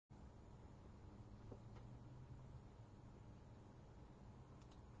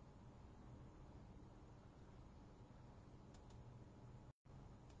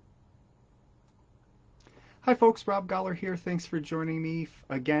Hi folks, Rob Goller here. Thanks for joining me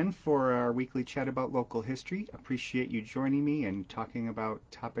again for our weekly chat about local history. Appreciate you joining me and talking about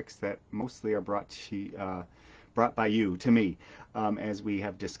topics that mostly are brought by you to me as we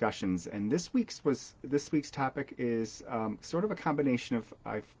have discussions. And this week's topic is sort of a combination of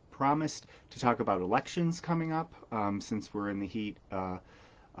I've promised to talk about elections coming up since we're in the heat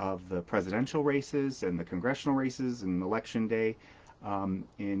of the presidential races and the congressional races and election day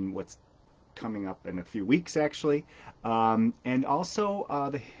in what's coming up in a few weeks, actually, and also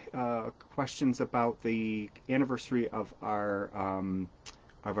the questions about the anniversary of our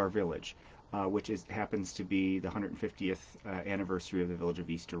village, which happens to be the 150th anniversary of the village of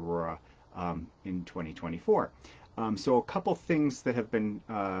East Aurora in 2024. So a couple things that have been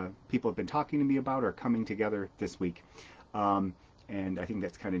people have been talking to me about are coming together this week, and I think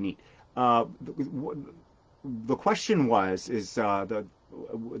that's kind of neat. The question is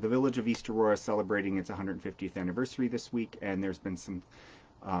the village of East Aurora celebrating its 150th anniversary this week, and there's been some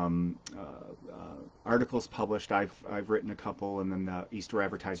articles published. I've written a couple, and then the East Aurora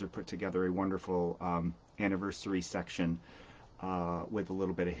Advertiser put together a wonderful anniversary section with a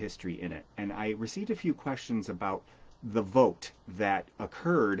little bit of history in it. And I received a few questions about the vote that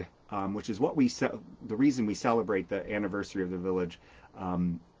occurred, which is the reason we celebrate the anniversary of the village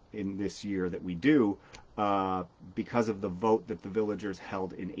in this year that we do, because of the vote that the villagers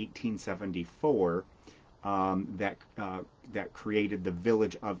held in 1874 that created the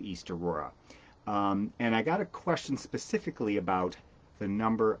village of East Aurora. And I got a question specifically about the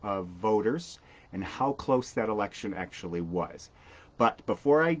number of voters and how close that election actually was. But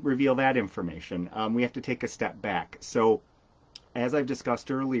before I reveal that information, we have to take a step back. So as I've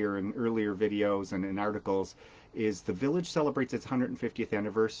discussed earlier in earlier videos and in articles, is the village celebrates its 150th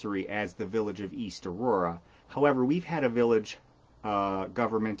anniversary as the village of East Aurora. However, we've had a village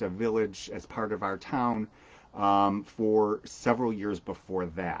government, a village as part of our town for several years before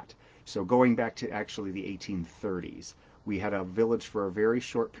that. So going back to actually the 1830s, we had a village for a very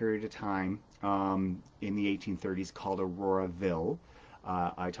short period of time in the 1830s called Auroraville.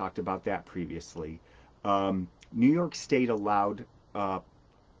 I talked about that previously. New York State allowed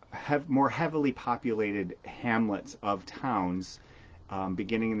more heavily populated hamlets of towns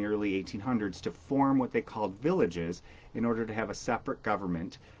beginning in the early 1800s to form what they called villages in order to have a separate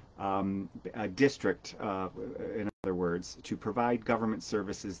government, a district, in other words, to provide government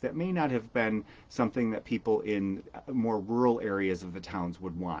services that may not have been something that people in more rural areas of the towns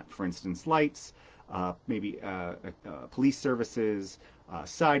would want. For instance, lights, maybe police services,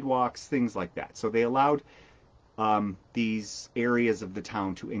 sidewalks, things like that. So they allowed these areas of the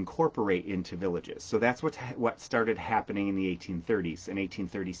town to incorporate into villages. So that's what started happening in the 1830s. In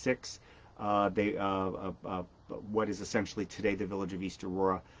 1836, what is essentially today the village of East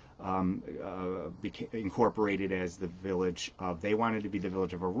Aurora became incorporated as the village of. They wanted to be the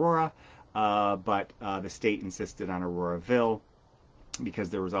village of Aurora, but the state insisted on Auroraville because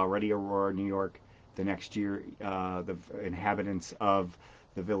there was already Aurora, New York. The next year, the inhabitants of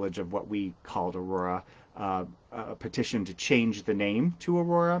the village of what we called Aurora petitioned to change the name to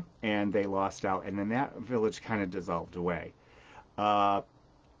Aurora, and they lost out, and then that village kind of dissolved away.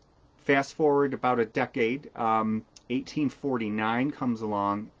 Fast forward about a decade, 1849 comes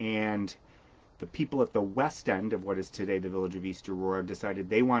along, and the people at the west end of what is today the village of East Aurora decided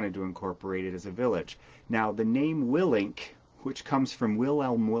they wanted to incorporate it as a village. Now, the name Willink, which comes from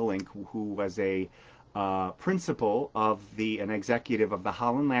Wilhelm Willink, who was a principal of an executive of the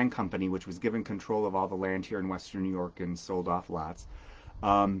Holland Land Company, which was given control of all the land here in Western New York and sold off lots,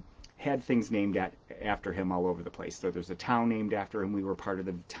 had things named after him all over the place. So there's a town named after him. We were part of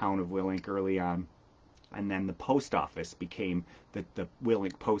the town of Willink early on. And then the post office became the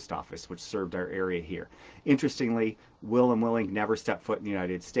Willink Post Office, which served our area here. Interestingly, Wilhelm Willink never stepped foot in the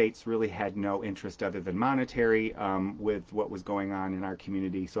United States, really had no interest other than monetary with what was going on in our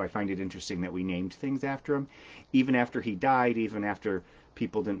community. So I find it interesting that we named things after him. Even after he died, even after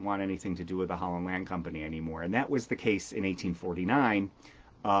people didn't want anything to do with the Holland Land Company anymore. And that was the case in 1849.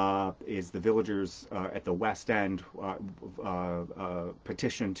 Is the villagers at the West End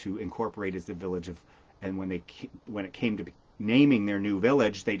petitioned to incorporate as the village of. And when it came to naming their new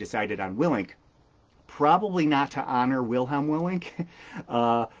village, they decided on Willink, probably not to honor Wilhelm Willink,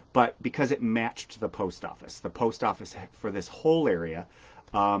 but because it matched the post office. The post office for this whole area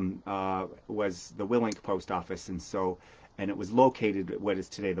was the Willink Post Office, and it was located at what is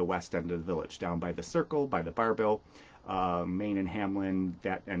today the west end of the village, down by the Circle, by the Barbill, Main and Hamlin,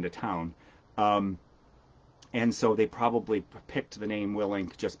 that end of town. And so they probably picked the name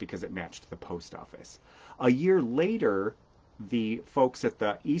Willink just because it matched the post office. A year later, the folks at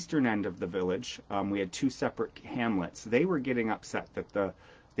the eastern end of the village, we had two separate hamlets. They were getting upset that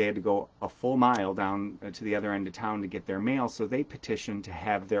they had to go a full mile down to the other end of town to get their mail, so they petitioned to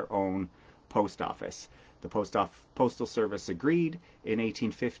have their own post office. The Postal Service agreed in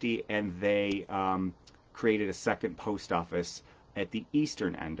 1850, and they created a second post office at the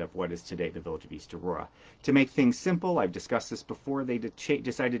eastern end of what is today the village of East Aurora. To make things simple, I've discussed this before, they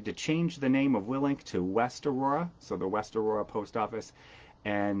decided to change the name of Willink to West Aurora, so the West Aurora post office,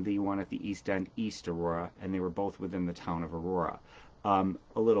 and the one at the east end, East Aurora, and they were both within the town of Aurora. A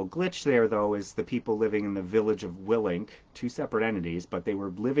little glitch there, though, is the people living in the village of Willink, two separate entities, but they were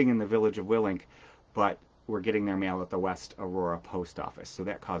living in the village of Willink, but were getting their mail at the West Aurora post office. So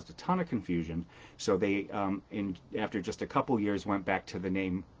that caused a ton of confusion. So they, after just a couple years, went back to the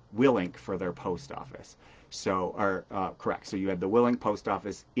name Willink for their post office. So, correct. So you had the Willink post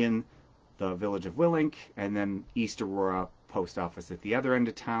office in the village of Willink, and then East Aurora post office at the other end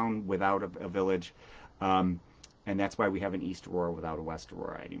of town without a village. And that's why we have an East Aurora without a West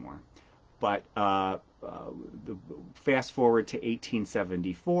Aurora anymore. But fast forward to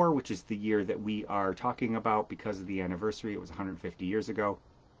 1874, which is the year that we are talking about because of the anniversary. It was 150 years ago.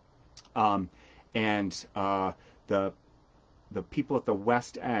 The people at the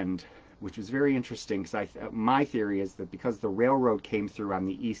West End, which was very interesting, because my theory is that because the railroad came through on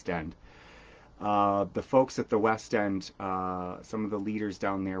the East End, the folks at the West End, some of the leaders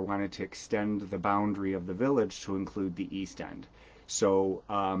down there wanted to extend the boundary of the village to include the East End. So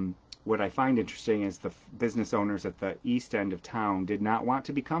what I find interesting is the business owners at the east end of town did not want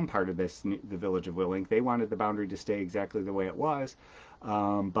to become part of the village of Willink. They wanted the boundary to stay exactly the way it was,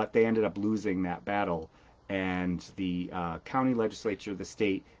 but they ended up losing that battle. And the county legislature of the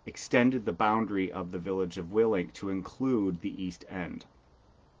state extended the boundary of the village of Willink to include the east end,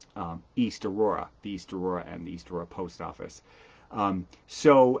 East Aurora, the East Aurora and the East Aurora post office.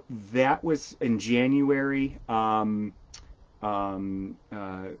 So that was in January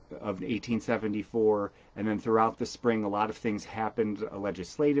of 1874, and then throughout the spring a lot of things happened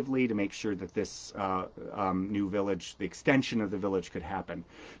legislatively to make sure that this new village, the extension of the village, could happen.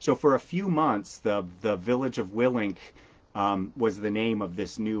 So for a few months the village of Willink was the name of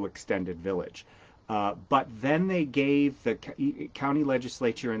this new extended village. But then they gave, the county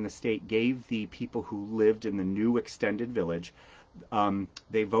legislature and the state gave the people who lived in the new extended village,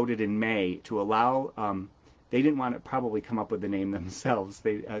 they voted in May to allow, they didn't want to probably come up with the name themselves,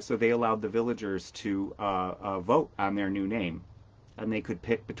 so they allowed the villagers to vote on their new name. And they could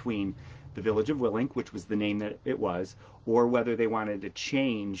pick between the village of Willink, which was the name that it was, or whether they wanted to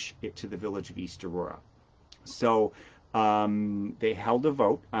change it to the village of East Aurora. So they held a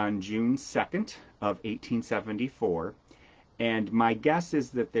vote on June 2nd of 1874, and my guess is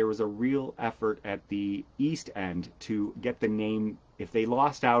that there was a real effort at the East End to get the name. If they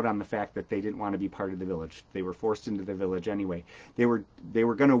lost out on the fact that they didn't want to be part of the village, they were forced into the village anyway. They were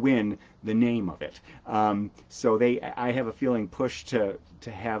going to win the name of it. So I have a feeling, pushed to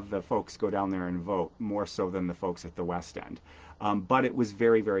have the folks go down there and vote more so than the folks at the West End. But it was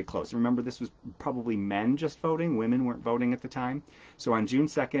very, very close. Remember, this was probably men just voting. Women weren't voting at the time. So on June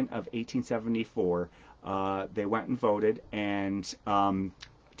 2nd of 1874, they went and voted, and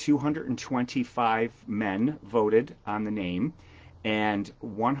 225 men voted on the name, and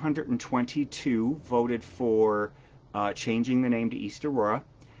 122 voted for changing the name to East Aurora,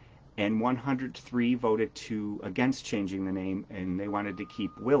 and 103 voted against changing the name, and they wanted to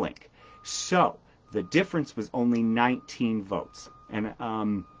keep Willink. So the difference was only 19 votes. And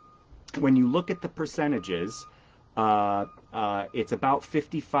when you look at the percentages, it's about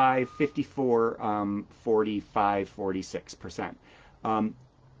 55, 54, 45, 46%.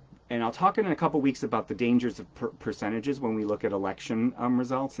 And I'll talk in a couple weeks about the dangers of percentages when we look at election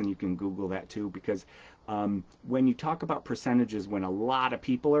results, and you can Google that too, because when you talk about percentages when a lot of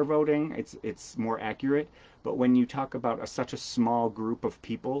people are voting, it's more accurate. But when you talk about such a small group of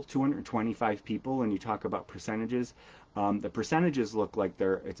people, 225 people, and you talk about percentages, the percentages look like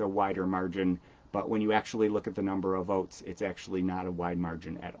it's a wider margin, but when you actually look at the number of votes, it's actually not a wide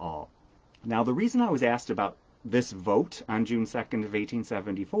margin at all. Now, the reason I was asked about this vote on June 2nd of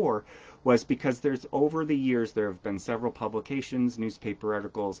 1874 was because over the years there have been several publications, newspaper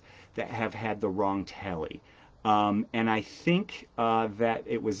articles that have had the wrong tally. And I think that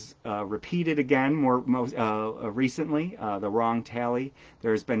it was repeated again recently, the wrong tally.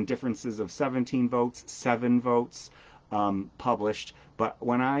 There's been differences of 17 votes, 7 votes published. But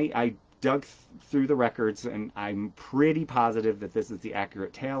when I dug through the records, and I'm pretty positive that this is the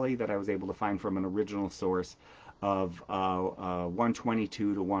accurate tally that I was able to find from an original source, of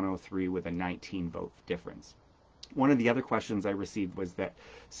 122 to 103 with a 19 vote difference. One of the other questions I received was that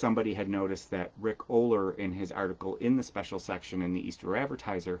somebody had noticed that Rick Oler, in his article in the special section in the East Aurora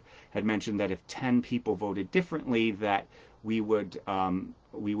Advertiser, had mentioned that if 10 people voted differently, that we would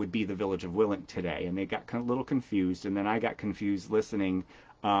be the village of Willink today. And they got a little confused, and then I got confused listening,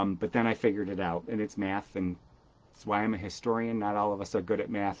 but then I figured it out, and it's math, and that's why I'm a historian. Not all of us are good at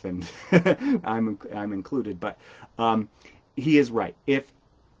math, and I'm included. But he is right.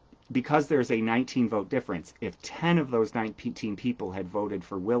 Because there's a 19 vote difference, if 10 of those 19 people had voted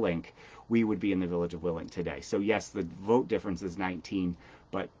for Willink, we would be in the village of Willink today. So yes, the vote difference is 19,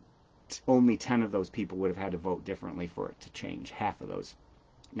 but only 10 of those people would have had to vote differently for it to change. Half of those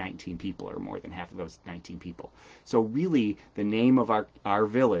 19 people, or more than half of those 19 people. So really, the name of our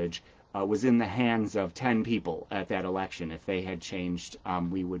village was in the hands of 10 people at that election. If they had changed,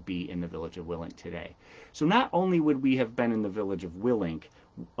 we would be in the village of Willink today. So not only would we have been in the village of Willink,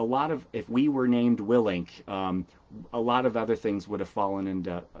 if we were named Willink, a lot of other things would have fallen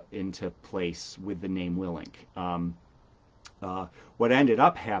into place with the name Willink. What ended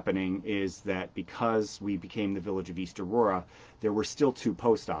up happening is that because we became the village of East Aurora, there were still two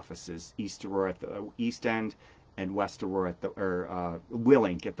post offices, East Aurora at the east end and West Aurora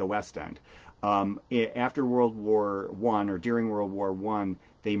Willink at the west end. After World War I, or during World War I,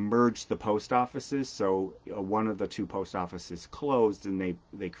 they merged the post offices, so one of the two post offices closed, and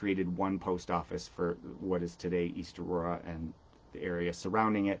they created one post office for what is today East Aurora and the area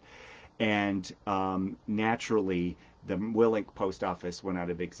surrounding it. And naturally, the Willink post office went out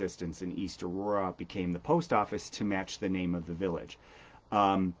of existence, and East Aurora became the post office to match the name of the village.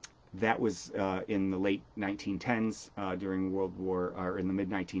 That was in the late 1910s during World War, or in the mid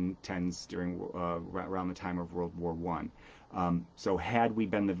 1910s during around the time of World War I. So had we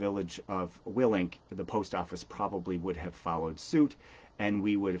been the village of Willink, the post office probably would have followed suit, and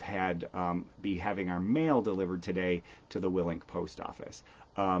we would have be having our mail delivered today to the Willink post office,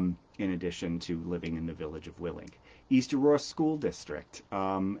 in addition to living in the village of Willink. East Aurora School District,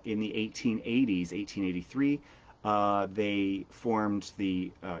 in the 1880s, 1883, they formed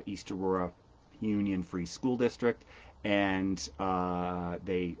the East Aurora Union Free School District, and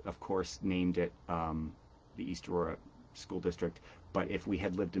they, of course, named it the East Aurora School District. But if we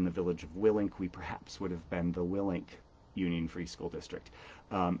had lived in the village of Willink, we perhaps would have been the Willink Union Free School District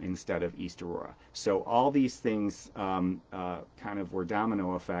instead of East Aurora. So all these things kind of were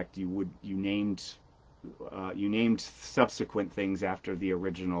domino effect. You named subsequent things after the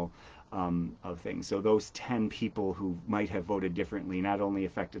original of things. So those 10 people who might have voted differently not only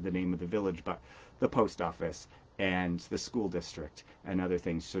affected the name of the village, but the post office and the school district and other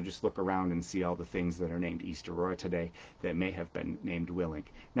things. So just look around and see all the things that are named East Aurora today that may have been named Willink.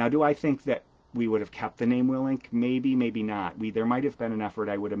 Now, do I think that we would have kept the name Willink? Maybe, maybe not. There might have been an effort,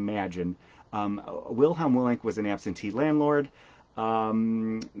 I would imagine. Wilhelm Willink was an absentee landlord.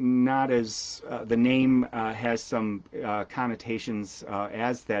 Not as the name has some connotations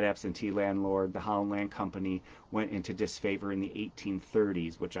as that absentee landlord. The Holland Land Company went into disfavor in the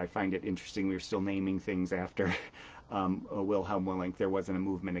 1830s, which I find it interesting. We were still naming things after Wilhelm Willink. There wasn't a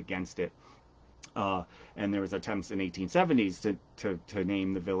movement against it. And there was attempts in 1870s to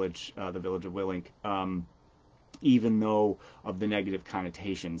name the village of Willink. Even though of the negative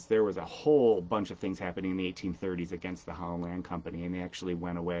connotations, there was a whole bunch of things happening in the 1830s against the Holland Land Company, and they actually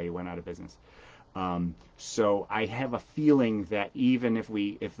went out of business. So I have a feeling that even if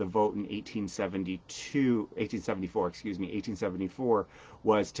the vote in 1874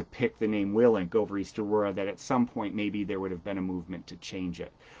 was to pick the name Willink over East Aurora, that at some point maybe there would have been a movement to change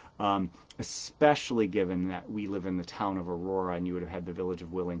it. Especially given that we live in the town of Aurora, and you would have had the village of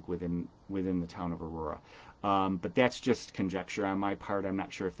Willink within the town of Aurora. But that's just conjecture on my part. I'm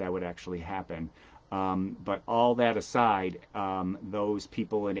not sure if that would actually happen. But all that aside, those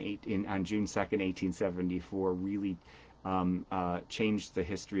people on June 2nd, 1874 really changed the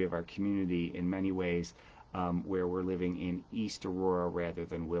history of our community in many ways, where we're living in East Aurora rather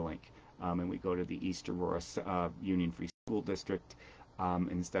than Willink. And we go to the East Aurora Union Free School District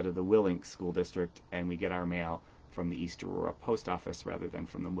instead of the Willink School District, and we get our mail from the East Aurora Post Office rather than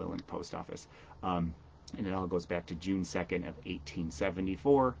from the Willink Post Office. And it all goes back to June 2nd of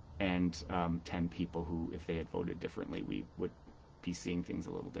 1874, and 10 people who, if they had voted differently, we would be seeing things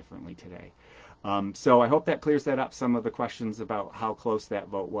a little differently today. So I hope that clears that up, some of the questions about how close that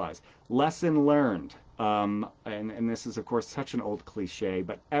vote was. Lesson learned, and this is, of course, such an old cliche,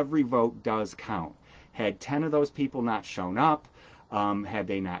 but every vote does count. Had 10 of those people not shown up, had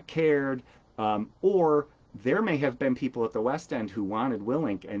they not cared, or there may have been people at the West End who wanted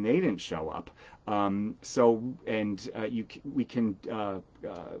Willink and they didn't show up. We can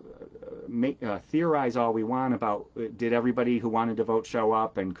theorize all we want about did everybody who wanted to vote show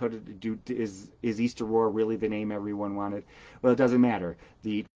up, and is East Aurora really the name everyone wanted? Well, it doesn't matter.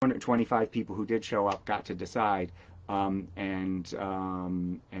 The 225 people who did show up got to decide, and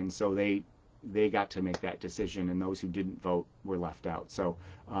so they got to make that decision, and those who didn't vote were left out. So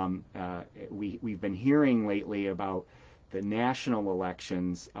we've been hearing lately about the national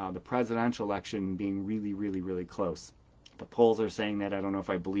elections, the presidential election being really, really, really close. The polls are saying that. I don't know if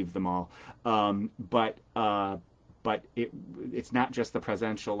I believe them all, but it's not just the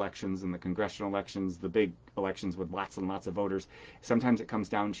presidential elections and the congressional elections, the big elections with lots and lots of voters. Sometimes it comes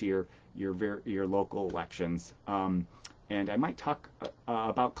down to your local elections. And I might talk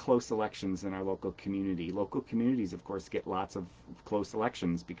about close elections in our local community. Local communities, of course, get lots of close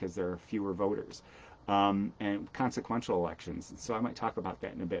elections because there are fewer voters, and consequential elections. So I might talk about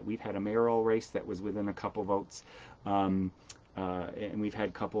that in a bit. We've had a mayoral race that was within a couple votes, and we've had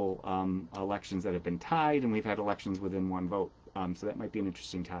a couple elections that have been tied, and we've had elections within one vote. So that might be an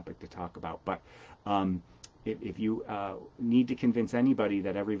interesting topic to talk about. But if you need to convince anybody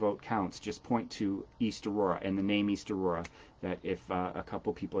that every vote counts, just point to East Aurora and the name East Aurora. That if a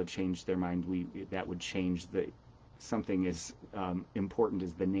couple people had changed their mind, that would change something as important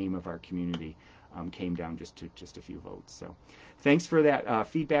as the name of our community came down just a few votes. So, thanks for that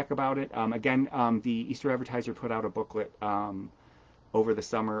feedback about it. Again, the Easter Advertiser put out a booklet over the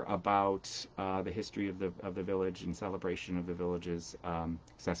summer about the history of the village and celebration of the village's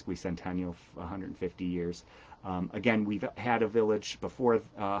sesquicentennial, 150 years. Again, we've had a village before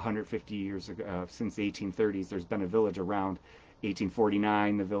 150 years ago, since the 1830s. There's been a village around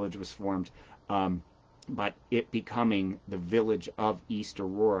 1849. The village was formed, but it becoming the village of East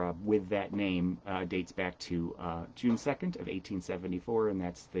Aurora with that name dates back to June 2nd of 1874, and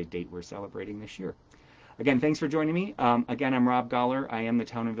that's the date we're celebrating this year. Again, thanks for joining me. Again, I'm Rob Goller. I am the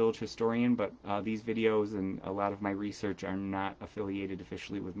Town and Village Historian, but these videos and a lot of my research are not affiliated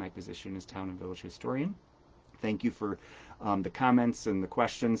officially with my position as Town and Village Historian. Thank you for the comments and the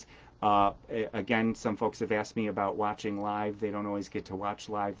questions. Again, some folks have asked me about watching live. They don't always get to watch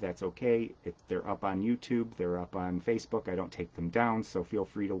live. That's okay. If they're up on YouTube, they're up on Facebook. I don't take them down, so feel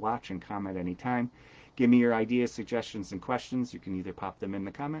free to watch and comment anytime. Give me your ideas, suggestions, and questions. You can either pop them in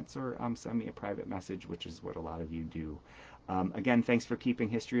the comments or send me a private message, which is what a lot of you do. Again, thanks for keeping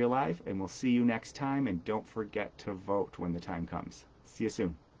history alive, and we'll see you next time. And don't forget to vote when the time comes. See you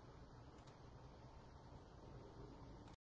soon.